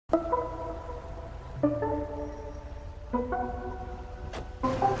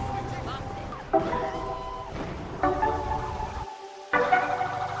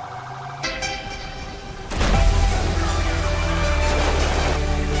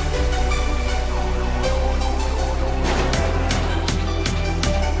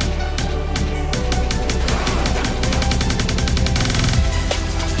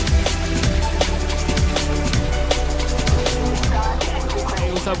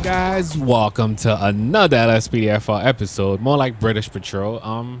Guys, welcome to another Lspdfr episode, more like British Patrol.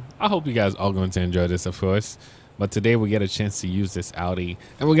 I hope you guys are going to enjoy this, of course, but today we get a chance to use this Audi,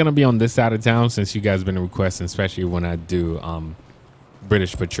 and we're gonna be on this side of town since you guys been requesting, especially when I do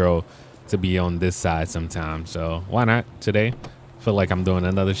British Patrol, to be on this side sometime. So why not today? Feel like I'm doing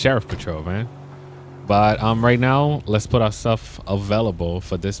another Sheriff Patrol, man. But right now, let's put our stuff available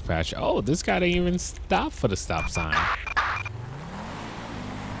for dispatch. Oh, this guy didn't even stop for the stop sign.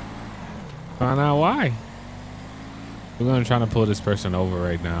 Find out why. We're gonna try to pull this person over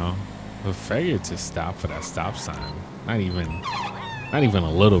right now. But failure to stop for that stop sign. Not even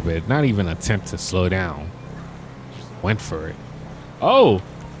a little bit. Not even attempt to slow down. Just went for it. Oh,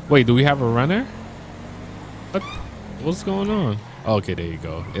 wait, do we have a runner? What's going on? Okay, there you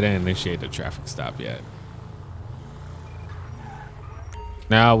go. It didn't initiate the traffic stop yet.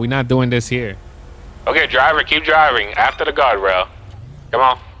 No, we're not doing this here. Okay, driver, keep driving after the guardrail. Come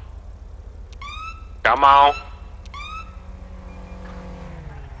on. Come on.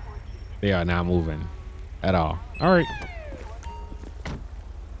 They are not moving at all. All right.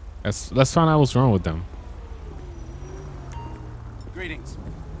 Let's find out what's wrong with them. Greetings.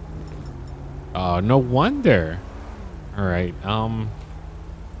 Oh, no wonder. All right. Now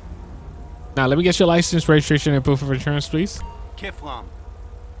let me get your license, registration, and proof of insurance, please. Kiflam.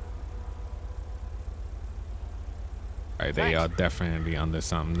 All right, they are definitely under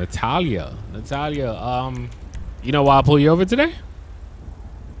something. Natalia, you know why I pulled you over today?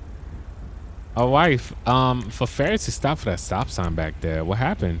 A wife, for Ferris to stop for that stop sign back there. What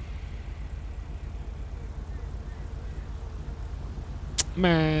happened?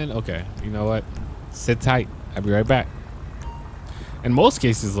 Man, okay. You know what? Sit tight. I'll be right back. In most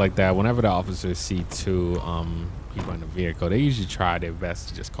cases like that, whenever the officers see two people in the vehicle, they usually try their best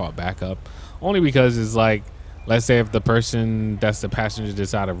to just call backup. Only because it's like, let's say if the person that's the passenger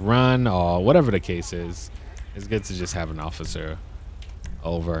decide to run or whatever the case is, it's good to just have an officer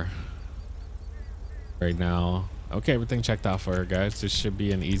over right now. Okay, everything checked out for her, guys. This should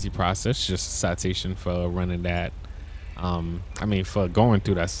be an easy process. Just a citation for running that. I mean, for going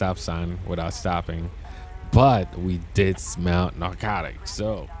through that stop sign without stopping. But we did smell narcotics,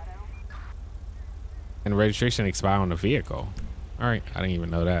 so. And registration expired on the vehicle. All right, I didn't even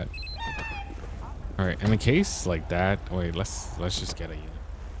know that. All right, in a case like that, wait, let's just get a unit.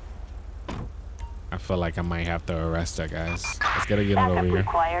 I feel like I might have to arrest her, guys. Let's get a unit over here.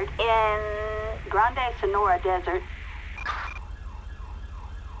 Required in Grande Sonora Desert.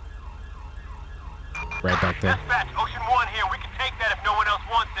 Right back there. Dispatch, Ocean 1 here. We can take that if no one else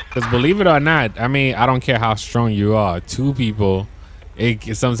wants it. Because believe it or not, I mean, I don't care how strong you are. Two people,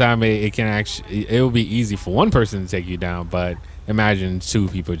 sometimes it can actually, it will be easy for one person to take you down, but imagine two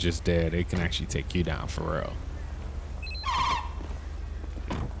people just dead. It can actually take you down for real.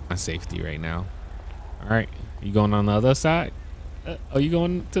 My safety right now. All right, you going on the other side? Are you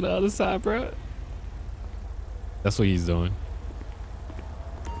going to the other side, bro? That's what he's doing.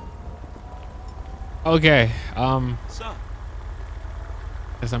 Okay.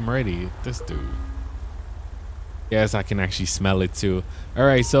 Yes, I'm ready. This dude. Yes, I can actually smell it too. All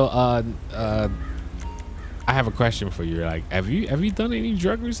right, so I have a question for you. Like, have you done any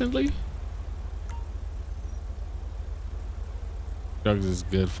drug recently? Drugs is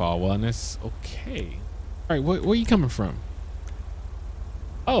good for our wellness. Okay. All right, where are you coming from?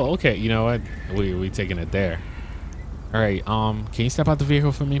 Oh, okay. You know what? We taking it there. All right. Can you step out the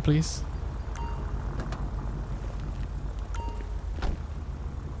vehicle for me, please?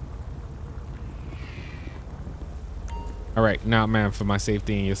 All right, now, man, for my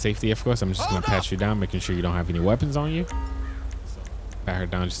safety and your safety, of course, I'm just gonna pat you down, making sure you don't have any weapons on you. So, pat her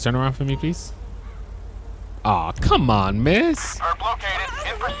down. Just turn around for me, please. Aw, come on, miss. Located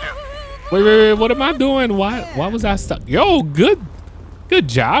in pursuit. Wait, what am I doing? Why was I stuck? Yo, good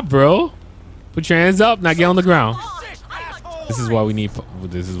job, bro. Put your hands up. Now get on the ground. This is why we need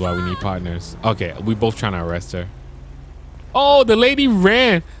partners. Okay, we both trying to arrest her. Oh, the lady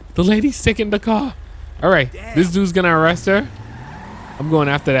ran. The lady's sick in the car. All right, this dude's gonna arrest her. I'm going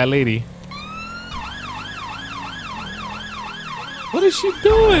after that lady. What is she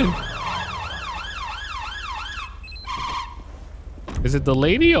doing? Is it the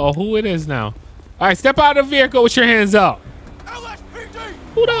lady or who it is now? All right, step out of the vehicle with your hands up.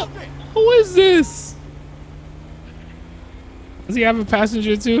 LSPD! Who is this? Does he have a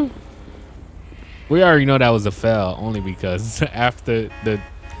passenger too? We already know that was a fail only because after the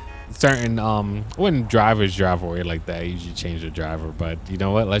certain when drivers drive away like that, you usually change the driver. But you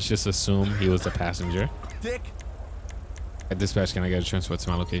know what? Let's just assume he was a passenger. Dick. At dispatch, can I get a transfer to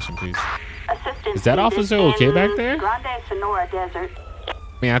my location, please? Assistance Is that needed officer okay in back there? Grande Sonora Desert. I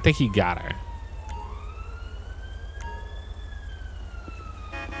mean, I think he got her.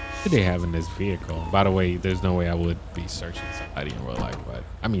 What do they have in this vehicle? By the way, there's no way I would be searching somebody in real life, but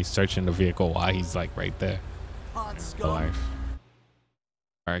I mean, searching the vehicle while he's like right there. Hot Real scum. life.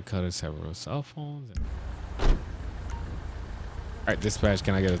 All right, cut several cell phones. All right, dispatch,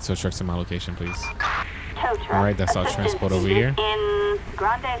 can I get a tow truck to my location, please? Tow truck. All right, that's our Assistance transport over needed here. In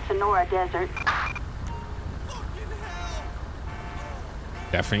Grande Sonora Desert.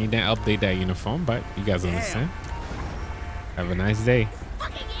 Definitely didn't update that uniform, but you guys understand. Have a nice day.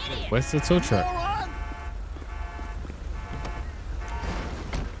 Where's the tow truck?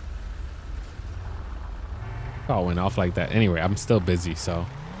 Oh, went off like that. Anyway, I'm still busy, so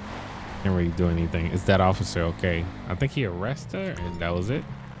can't really do anything. Is that officer okay? I think he arrested her, and that was it.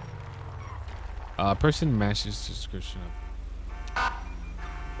 Person matches description of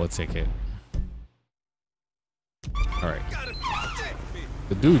what ticket? All right.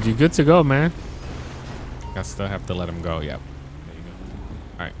 But dude, you good to go, man. I still have to let him go. Yep. There you go.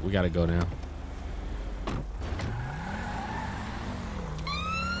 All right, we gotta go now.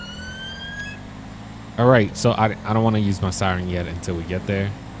 All right, so I don't want to use my siren yet until we get there.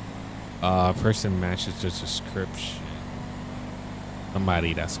 Person matches the description.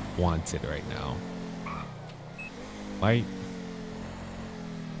 Somebody that's wanted right now. Light.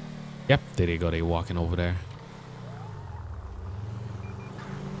 Yep, there they go. They walking over there.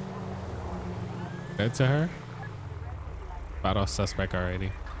 Good to her. Spot off suspect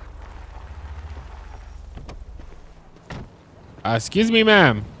already. Excuse me,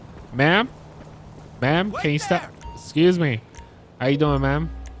 ma'am. Ma'am? Ma'am, can you stop? Excuse me. How you doing, ma'am?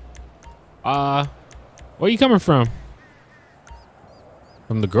 Where you coming from?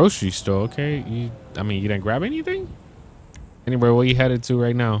 From the grocery store, okay. I mean, you didn't grab anything? Anywhere, where you headed to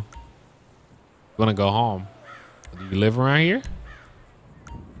right now? You wanna go home? Do you live around here?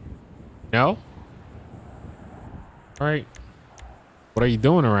 No? All right. What are you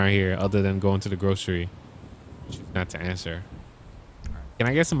doing around here other than going to the grocery? Choose not to answer. Can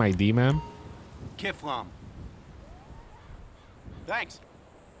I get some ID, ma'am? Kiflam. Thanks.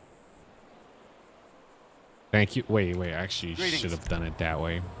 Thank you. Wait. Actually, Greetings. should have done it that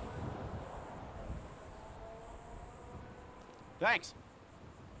way. Thanks.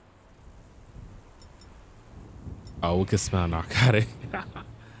 Oh, we could smell narcotic.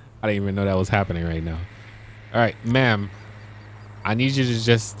 I didn't even know that was happening right now. All right, ma'am. I need you to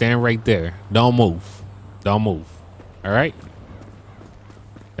just stand right there. Don't move. Don't move. All right?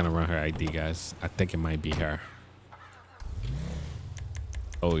 Gonna run her ID, guys. I think it might be her.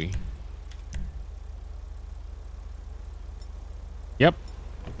 Zoe. Yep.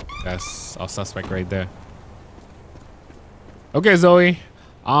 That's our suspect right there. Okay, Zoe.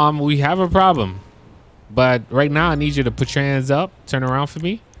 We have a problem. But right now, I need you to put your hands up. Turn around for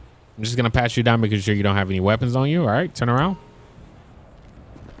me. I'm just going to pat you down, making sure you don't have any weapons on you. All right, turn around.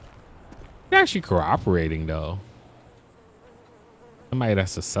 You're actually cooperating, though. Somebody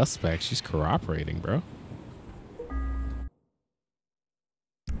that's a suspect. She's cooperating, bro.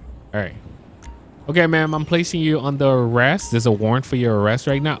 All right. Okay, ma'am, I'm placing you under arrest. There's a warrant for your arrest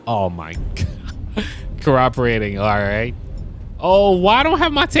right now. Oh, my God. Cooperating. All right. Oh, why don't I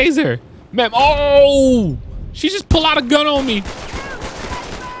have my taser? Ma'am, oh, she just pulled out a gun on me.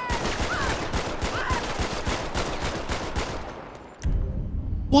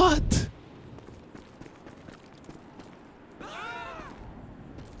 What?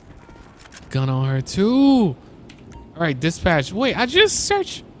 Gun on her too. All right, dispatch. Wait, I just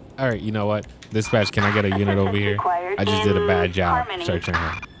searched. All right, you know what? Dispatch, can I get a unit over here? I just did a bad job searching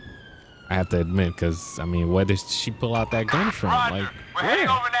her. I have to admit, because, I mean, where did she pull out that gun from? Like, We're heading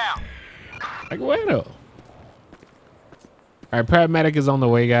where? over now. Like, where though? All right, paramedic is on the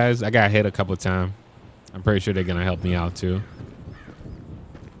way, guys. I got hit a couple times. I'm pretty sure they're gonna help me out too.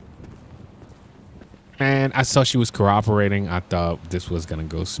 Man, I saw she was cooperating. I thought this was gonna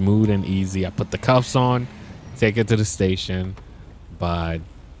go smooth and easy. I put the cuffs on, take her to the station, but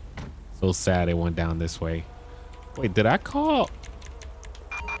so sad it went down this way. Wait, did I call?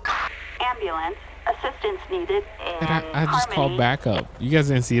 Ambulance. Assistance needed in I just called Harmony. backup. You guys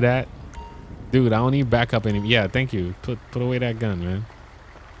didn't see that? Dude, I don't need backup anymore. Yeah, thank you. Put away that gun, man.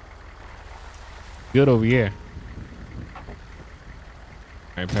 Good over here.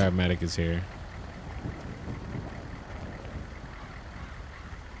 All right, paramedic is here.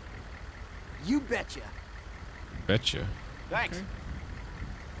 You betcha. Betcha. Thanks. Okay.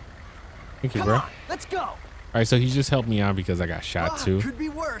 Thank you, Come bro. on, let's go. All right, so he just helped me out because I got shot too. Could be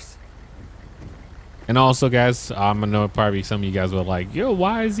worse. And also, guys, I know probably some of you guys were like, yo,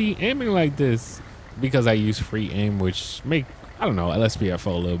 why is he aiming like this? Because I use free aim, which make, I don't know, Lspdfr a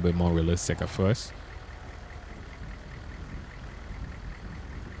little bit more realistic at first.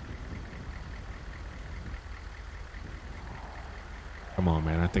 Come on,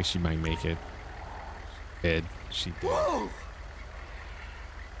 man. I think she might make it. Dead. She did. Whoa.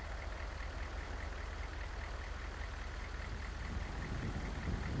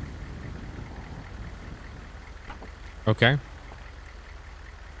 Okay.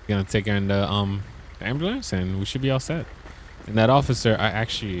 Gonna take her in the ambulance and we should be all set. And that officer, I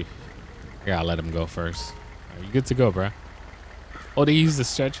gotta let him go first. Are you good to go, bro? Oh, they use the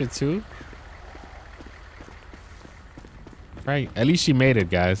stretcher too? Right. At least she made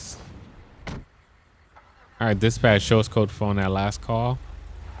it, guys. All right, dispatch, show us code phone that last call.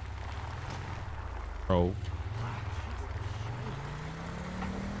 Bro.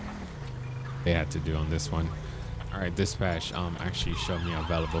 They had to do on this one. All right, dispatch, actually show me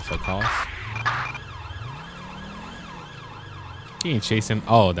available for calls. He ain't chasing.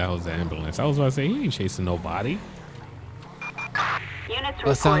 Oh, that was the ambulance. I was about to say, he ain't chasing nobody. Units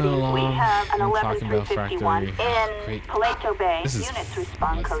reporting. We have an 11351 in Great. Paleto Bay. This is Units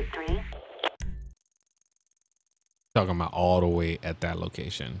respond code 3. Talking about all the way at that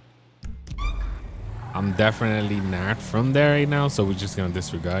location. I'm definitely not from there right now, so we're just gonna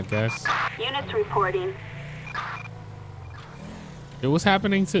disregard, guys. Units reporting. Yo, what's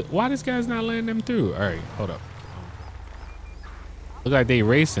happening to? Why this guy's not letting them through? All right, hold up. Look like they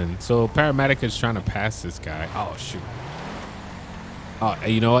racing. So paramedic is trying to pass this guy. Oh shoot. Oh,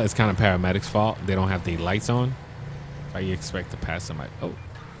 you know what? It's kind of paramedic's fault. They don't have the lights on. How you expect to pass somebody? Oh,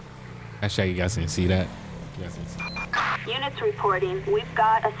 actually, you guys didn't see that. You guys didn't see that. Units reporting. We've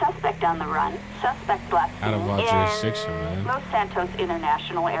got a suspect on the run. Suspect last Out of our seen jurisdiction, in man. Los Santos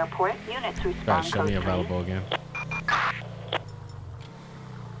International Airport. Units All right, respond show code me 3. available again.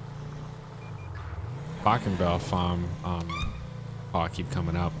 Backenbell farm. Oh, I keep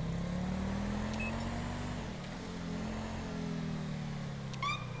coming up.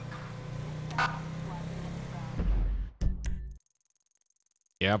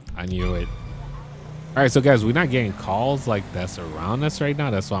 Yep, I knew it. All right, so guys, we're not getting calls like that's around us right now.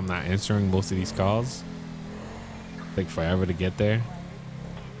 That's why I'm not answering most of these calls. Take forever to get there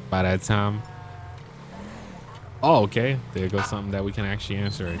by that time. Oh, okay. There goes something that we can actually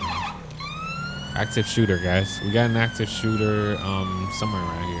answer right now. Active shooter, guys. We got an active shooter somewhere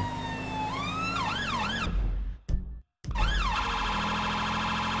around here.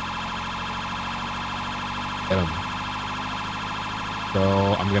 Get him. So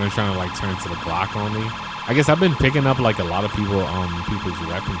I'm gonna try to like turn to the block only. I guess I've been picking up like a lot of people people's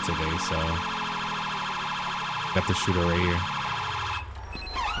weapon today, so got the shooter right here.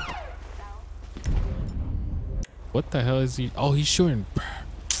 What the hell is he? Oh, he's shooting.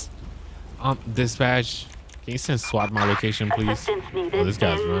 Dispatch, can you send SWAT my location, please? Assistance needed Oh, this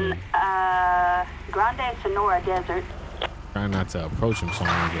guy's running. Grande Sonora Desert. Trying not to approach him so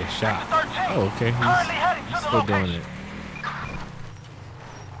I don't get shot. 13. Oh, okay. Currently heading to He's the still doing location. it.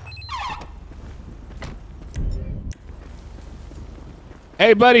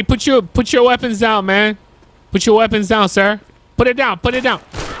 Hey, buddy, put your weapons down, man. Put your weapons down, sir. Put it down. Put it down.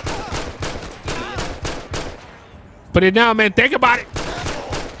 Put it down, man. Think about it.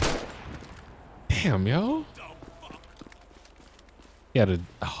 Damn, yo. Yeah,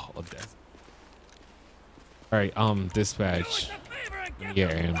 oh, that's. All right, dispatch. Yeah,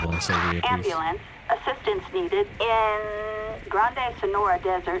 ambulance over here, please. Ambulance. Assistance needed in Grande Sonora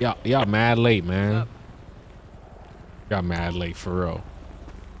Desert. Y'all mad late, man. Y'all mad late for real.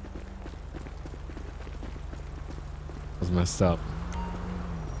 Was messed up.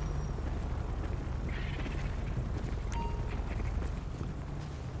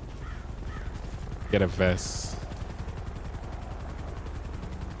 Get a vest.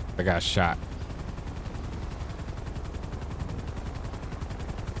 I got shot.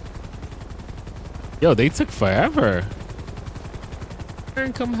 Yo, they took forever.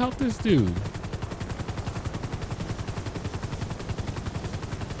 Man, come help this dude.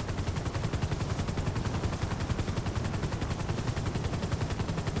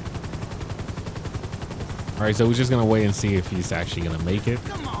 All right, so we're just gonna wait and see if he's actually gonna make it.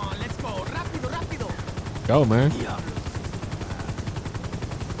 Come on, let's go. Rápido, rápido. Go, man.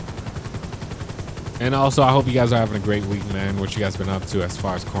 And also, I hope you guys are having a great week, man. What you guys been up to as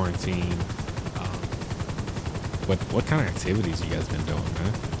far as quarantine? What kind of activities you guys been doing,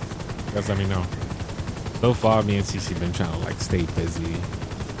 man? You guys let me know. So far, me and CC been trying to like stay busy.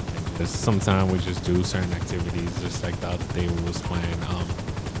 Sometimes we just do certain activities, just like the other day we was playing.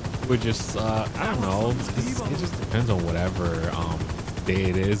 We just I don't know. It just depends on whatever day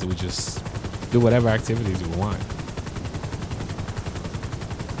it is. We just do whatever activities we want.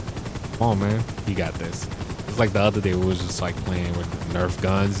 Come on, man, you got this. It's like the other day we was just like playing with Nerf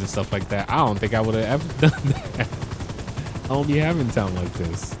guns and stuff like that. I don't think I would have ever done that. I don't be having time like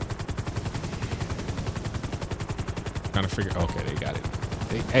this. Trying to figure. Okay, they got it.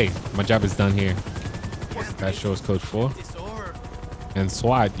 Hey, my job is done here. That shows code 4. And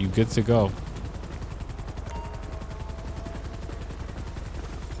SWAT, you good to go.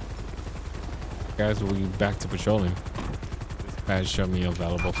 Guys, we'll be back to patrolling. This badge showed me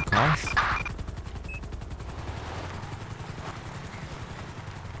available for cars.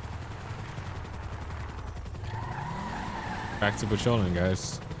 Back to patrolling,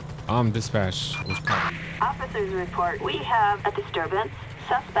 guys. Dispatch was calling. Officers report we have a disturbance.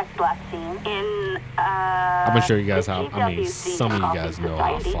 Suspect black scene in I'm gonna show you guys how. I mean, some of you guys know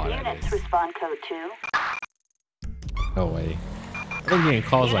how far that is. Respond code 2. No way. I'm getting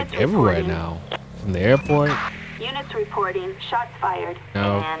calls like everywhere now. From the airport. Units reporting shots fired.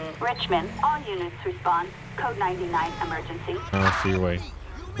 No. In Richmond, all units respond. Code 99 emergency. Freeway.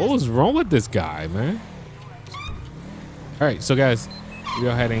 What was wrong with this guy, man? All right, so guys, we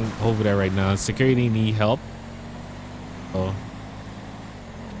are heading over there right now. Security need help. Oh.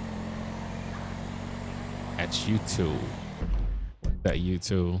 That's you two. That you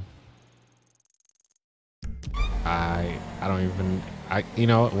two. I don't even. You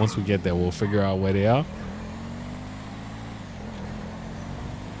know, once we get there, we'll figure out where they are.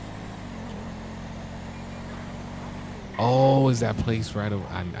 Oh, is that place right over?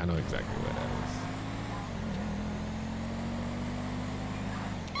 I know exactly where that is.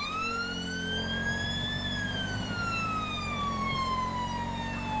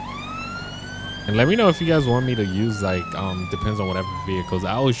 And let me know if you guys want me to use like depends on whatever vehicles.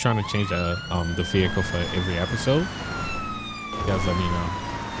 I always trying to change the vehicle for every episode. You guys let me know.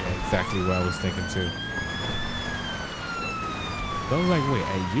 Yeah, exactly what I was thinking too. So I was like, wait,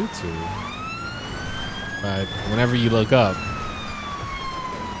 at YouTube. But whenever you look up,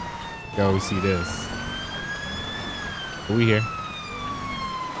 you always see this. But we here.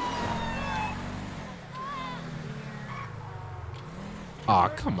 Aw, oh,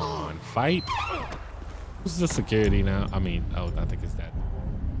 come on, fight. Who's the security now? I mean, oh, I think it's that.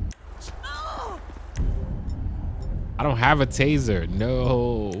 I don't have a taser.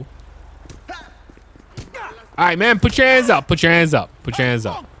 No. All right, man, put your hands up. Put your hands up. Put your hands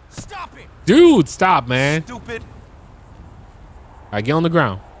up. Stop it. Dude, stop, man. Stupid. All right, get on the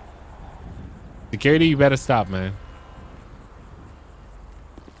ground. Security, you better stop, man.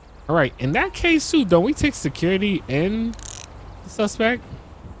 All right, in that case, too, don't we take security in the suspect?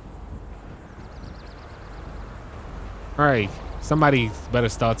 All right, somebody better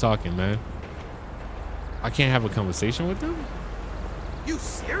start talking, man. I can't have a conversation with them? You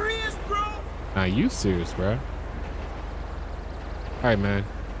serious, bro? Nah, you serious, bro. All right, man.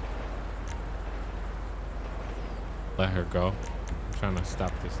 Let her go. I'm trying to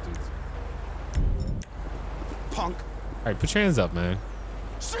stop this dude. Punk. All right, put your hands up, man.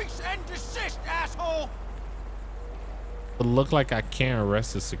 Cease and desist, asshole. It look like I can't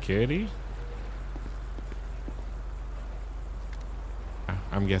arrest the security.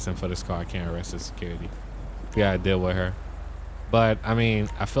 I'm guessing for this car, I can't arrest the security. We gotta deal with her. But I mean,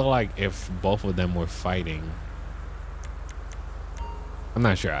 I feel like if both of them were fighting, I'm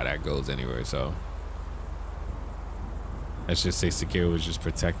not sure how that goes anywhere. So let's just say security was just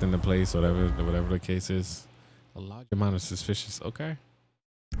protecting the place, whatever the case is. A large amount of suspicious. Okay.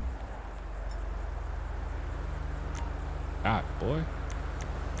 God, boy.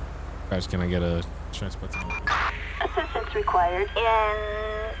 Guys, can I get a transport? Assistance required in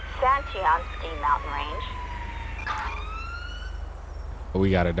Santian Ski Mountain Range. But we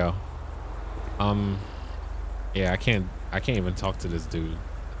got it though. Yeah, I can't even talk to this dude.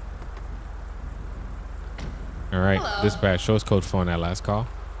 All right, hello. Dispatch, shows code 4 on that last call.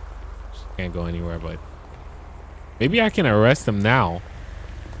 Can't go anywhere, but maybe I can arrest him now.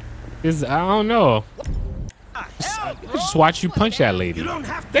 I don't know. Just watch you punch that lady.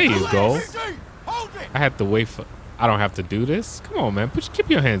 There you go. I have to wait for. I don't have to do this. Come on, man.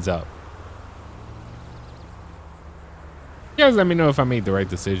 Keep your hands up. You guys let me know if I made the right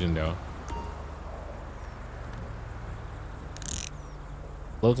decision, though.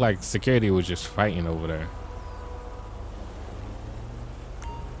 Looked like security was just fighting over there.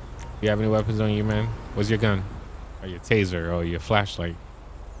 You have any weapons on you, man? What's your gun? Or your taser or your flashlight?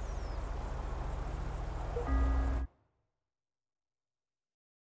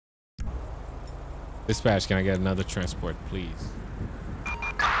 Dispatch, can I get another transport, please?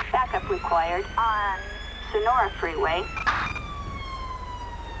 Backup required on Sonora Freeway.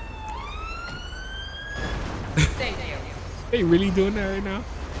 Thank you. They really doing that right now?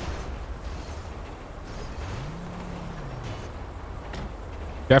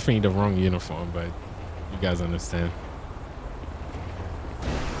 Definitely the wrong uniform, but you guys understand.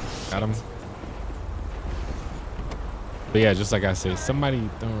 Got him. But yeah, just like I said, somebody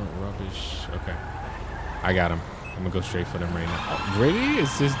throwing rubbish. Okay, I got him. I'm gonna go straight for them right now. Oh, really?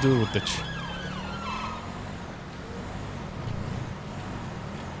 It's this dude with the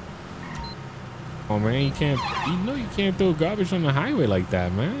oh man, you can't, you know you can't throw garbage on the highway like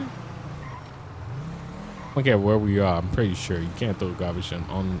that, man. Look at where we are. I'm pretty sure you can't throw garbage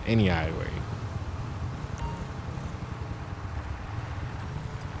on any highway.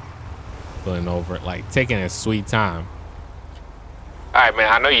 Pulling over it, like taking a sweet time. All right, man,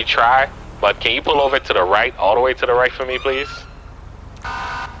 I know you try, but can you pull over to the right, all the way to the right for me, please?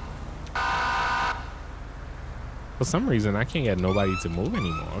 For some reason, I can't get nobody to move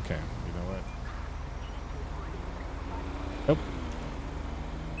anymore. Okay, you know what? Nope.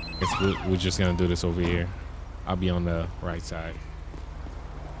 Guess we're just gonna do this over here. I'll be on the right side.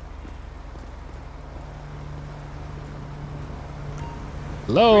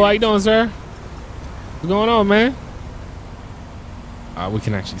 Hello, how you doing, sir? What's going on, man? We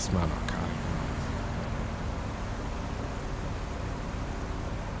can actually smell our car.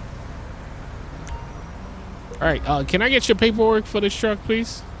 All right, can I get your paperwork for this truck,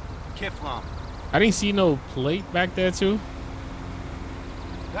 please? Kiflam. I didn't see no plate back there, too.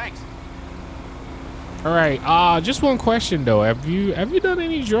 Thanks. All right, just one question though. Have you done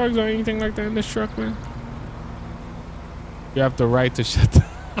any drugs or anything like that in this truck, man? You have the right to shut the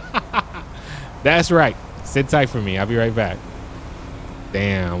That's right. Sit tight for me. I'll be right back.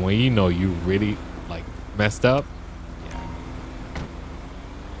 Damn, when you know you really like messed up. Yeah.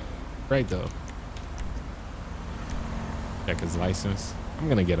 Right though. Check his license. I'm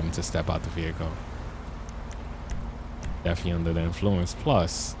gonna get him to step out the vehicle. Definitely under the influence.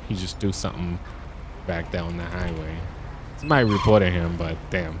 Plus, he just do something back down the highway. Somebody reported him, but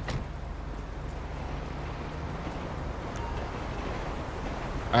damn.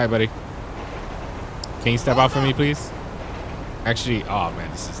 All right, buddy. Can you step out for me, please? Actually, oh man,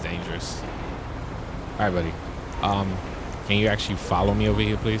 this is dangerous. All right, buddy. Can you actually follow me over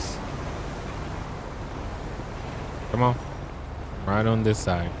here, please? Come on. Right on this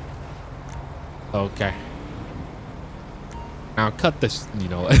side. Okay. Now cut this, you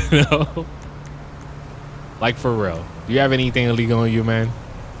know. Like for real. Do you have anything illegal on you, man?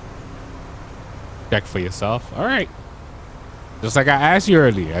 Check for yourself. All right. Just like I asked you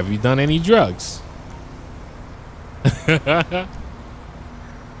earlier, have you done any drugs?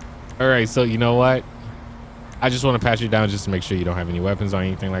 All right, so you know what? I just want to pat you down just to make sure you don't have any weapons or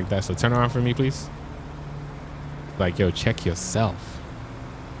anything like that. So turn around for me, please. Like, yo, check yourself.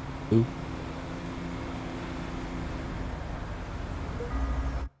 Ooh.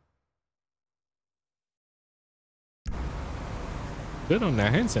 Good on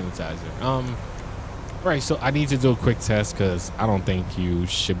that hand sanitizer. Right, so I need to do a quick test because I don't think you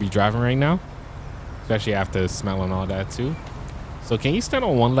should be driving right now, especially after smelling all that too. So can you stand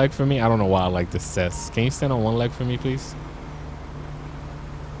on one leg for me? I don't know why I like this test. Can you stand on one leg for me, please?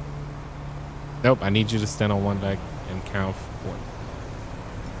 Nope, I need you to stand on one leg and count 4.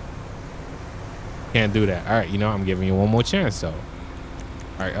 Can't do that. All right, you know, I'm giving you one more chance, so.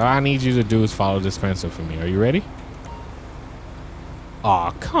 All right, all I need you to do is follow the dispenser for me. Are you ready?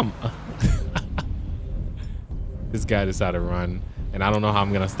 Aw, come on. This guy decided to run, and I don't know how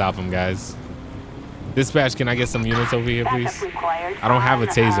I'm gonna stop him, guys. Dispatch, can I get some units over here, please? I don't have a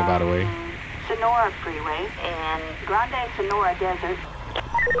taser, by the way. Sonora Freeway and Grande Sonora Desert.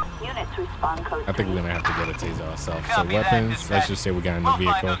 Units respond code. I think we're gonna have to get a taser ourselves. So weapons, let's just say we got in the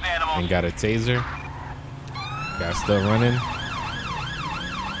vehicle and got a taser. Guys still running.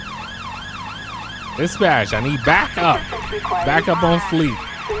 Dispatch, I need backup. Backup on fleet.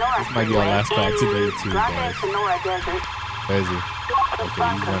 This might be our last call today too, guys. Where is he? Okay,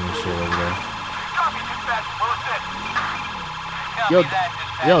 he's running shit over there.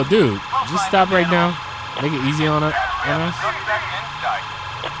 Yo, dude, just stop right now. Make it easy on us.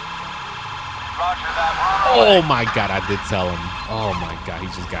 Oh my God, I did tell him. Oh my God, he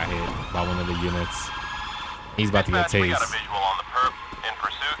just got hit by one of the units. He's about to get tased.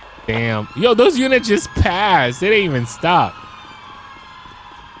 Damn. Yo, those units just passed. They didn't even stop.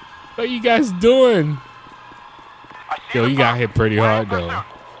 What are you guys doing? Yo, you got hit pretty hard, though.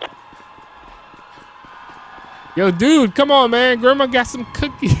 Yo, dude, come on, man. Grandma got some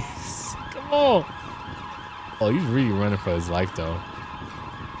cookies. Come on. Oh, he's really running for his life, though.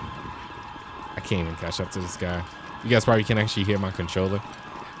 I can't even catch up to this guy. You guys probably can actually hear my controller.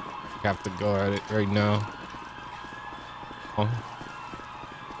 I have to go at it right now. Oh.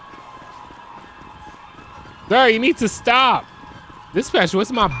 Sir, you need to stop. Dispatch,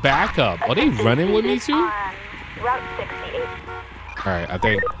 what's my backup? Are they running with me too? All right, I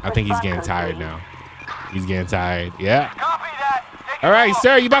think he's getting tired now. He's getting tired. Yeah. All right,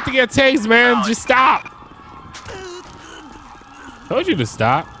 sir, you about to get tased, man. Just stop. Told you to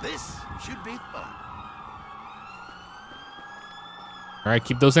stop. This should be fun. All right,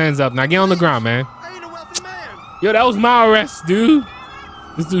 keep those hands up. Now get on the ground, man. I ain't a wealthy man. Yo, that was my arrest, dude.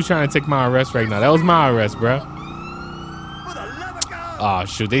 This dude trying to take my arrest right now. That was my arrest, bro. For the love of God. Oh,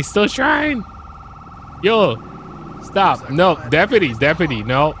 shoot. They still trying? Yo, stop. No, deputy.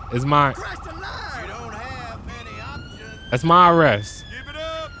 No, it's mine. Christ alive. You don't have many options. That's my arrest. Give it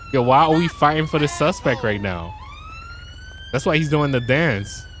up. Yo, why are we fighting for the suspect right now? That's why he's doing the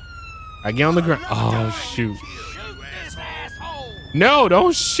dance. I get on the ground. Oh, shoot. Shoot this asshole. No,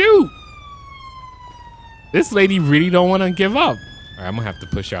 don't shoot. This lady really don't want to give up. All right, I'm going to have to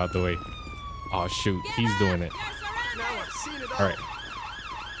push her out the way. Oh, shoot. He's doing it. Now I've seen it All right.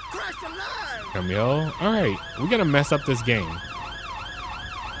 Christ alive. Come, yo. All right. We're going to mess up this game.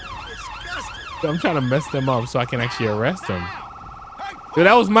 Disgusting. I'm trying to mess them up so I can actually arrest them. Dude,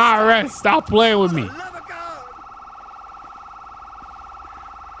 that was my arrest. Stop playing with me. For the love of God.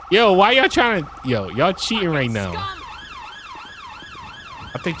 Yo, why y'all trying to... Yo, y'all cheating right now.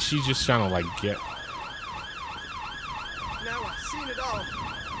 I think she's just trying to, like, get... Now I've seen it all.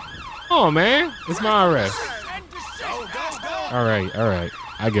 Oh, man. It's my arrest. Go, go, go. All right.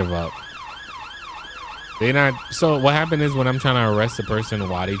 I give up. They not... So what happened is when I'm trying to arrest the person,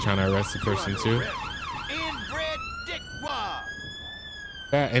 why they trying to arrest the person too? Inbred dickwad.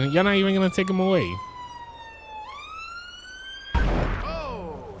 Yeah, and you're not even going to take him away.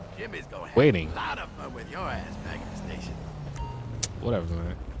 Oh, Jimmy's gonna have Waiting. a lot of fun with your ass back at the station. Whatever,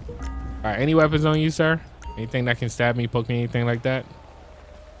 man. All right, any weapons on you, sir? Anything that can stab me, poke me, anything like that?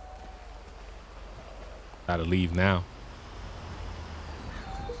 Gotta leave now.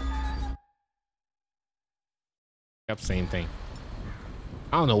 Yep, same thing.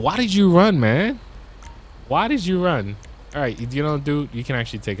 I don't know. Why did you run, man? Why did you run? All right, you know, dude, you can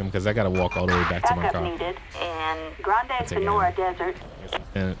actually take him because I gotta walk all the way back to my car. Needed in Grande Sonora Desert.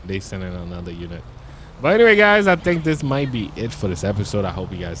 And they sent in another unit. But anyway, guys, I think this might be it for this episode. I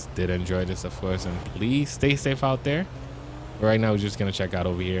hope you guys did enjoy this, of course, and please stay safe out there. But right now, we're just gonna check out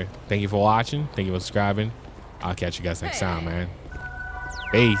over here. Thank you for watching. Thank you for subscribing. I'll catch you guys next time, man.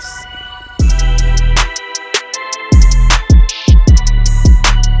 Peace.